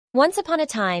Once upon a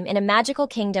time, in a magical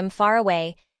kingdom far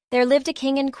away, there lived a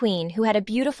king and queen who had a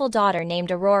beautiful daughter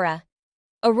named Aurora.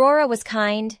 Aurora was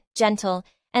kind, gentle,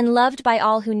 and loved by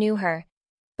all who knew her.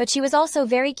 But she was also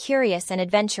very curious and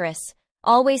adventurous,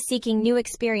 always seeking new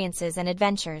experiences and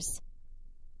adventures.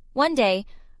 One day,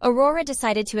 Aurora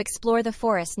decided to explore the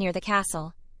forest near the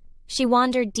castle. She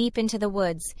wandered deep into the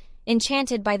woods,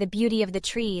 enchanted by the beauty of the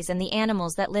trees and the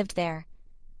animals that lived there.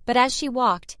 But as she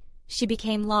walked, she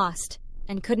became lost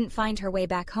and couldn't find her way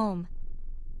back home.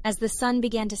 As the sun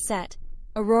began to set,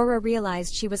 Aurora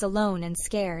realized she was alone and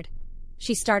scared.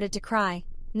 She started to cry,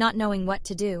 not knowing what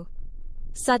to do.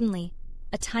 Suddenly,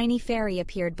 a tiny fairy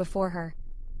appeared before her.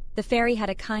 The fairy had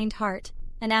a kind heart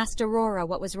and asked Aurora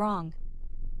what was wrong.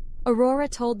 Aurora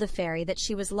told the fairy that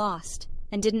she was lost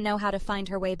and didn't know how to find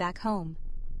her way back home.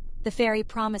 The fairy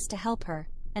promised to help her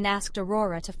and asked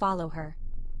Aurora to follow her.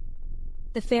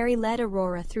 The fairy led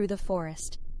Aurora through the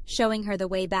forest, showing her the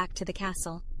way back to the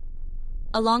castle.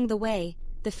 Along the way,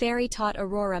 the fairy taught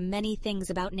Aurora many things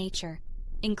about nature,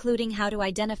 including how to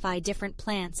identify different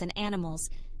plants and animals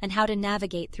and how to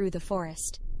navigate through the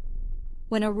forest.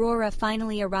 When Aurora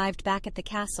finally arrived back at the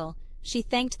castle, she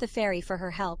thanked the fairy for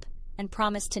her help and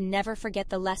promised to never forget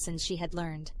the lessons she had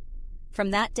learned.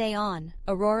 From that day on,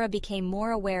 Aurora became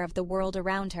more aware of the world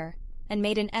around her and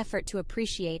made an effort to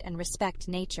appreciate and respect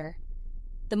nature.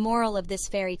 The moral of this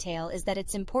fairy tale is that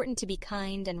it's important to be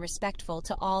kind and respectful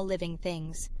to all living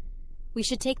things. We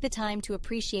should take the time to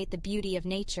appreciate the beauty of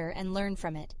nature and learn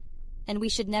from it, and we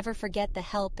should never forget the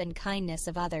help and kindness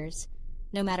of others,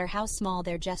 no matter how small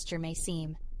their gesture may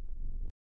seem.